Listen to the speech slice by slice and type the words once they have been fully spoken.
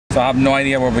So I have no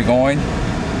idea where we're going.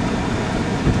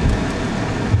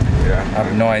 Yeah, I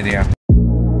have no idea.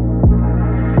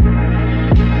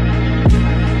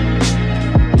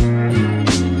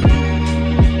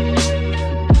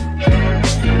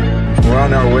 We're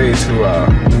on our way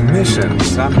to Mission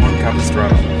San Juan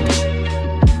Capistrano.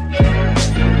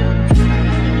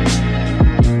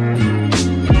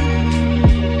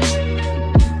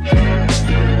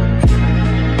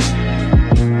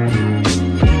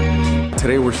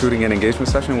 Today we're shooting an engagement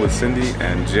session with Cindy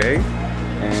and Jay,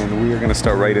 and we are going to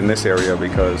start right in this area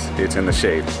because it's in the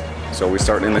shade. So we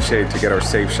start in the shade to get our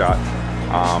safe shot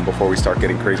before we start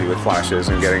getting crazy with flashes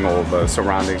and getting all the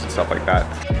surroundings and stuff like that.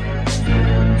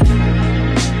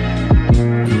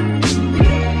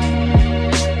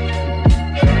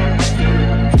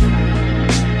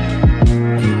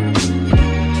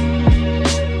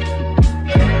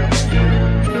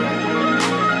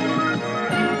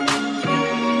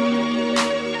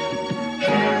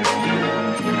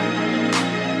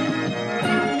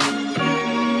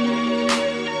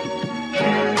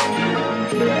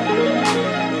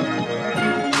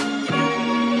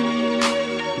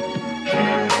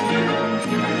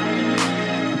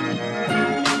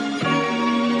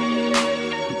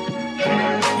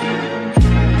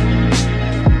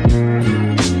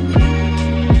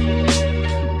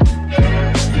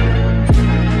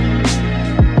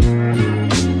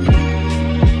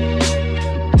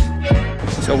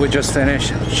 So we just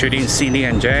finished shooting Cindy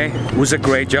and Jay. It was a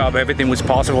great job. Everything was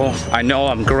possible. I know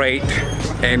I'm great.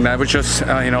 And I was just,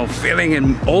 you know, feeling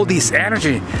in all this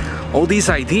energy, all these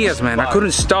ideas, man. I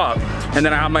couldn't stop. And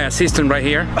then I have my assistant right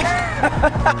here.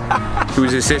 He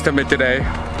was assisting me today.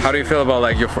 How do you feel about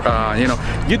like your, you know,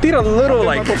 you did a little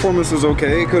like... My performance was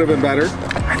okay. It could have been better.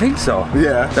 I think so.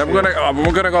 Yeah. We're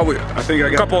gonna go with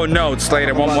a couple of notes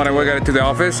later when we get to the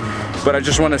office. But I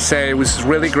just want to say it was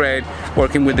really great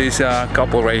working with this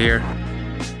couple right here.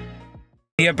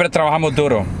 Siempre trabajamos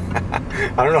duro.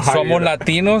 I don't know how Somos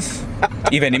latinos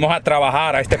y venimos a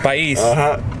trabajar a este país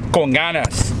con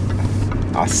ganas.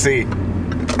 Así.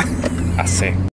 Así.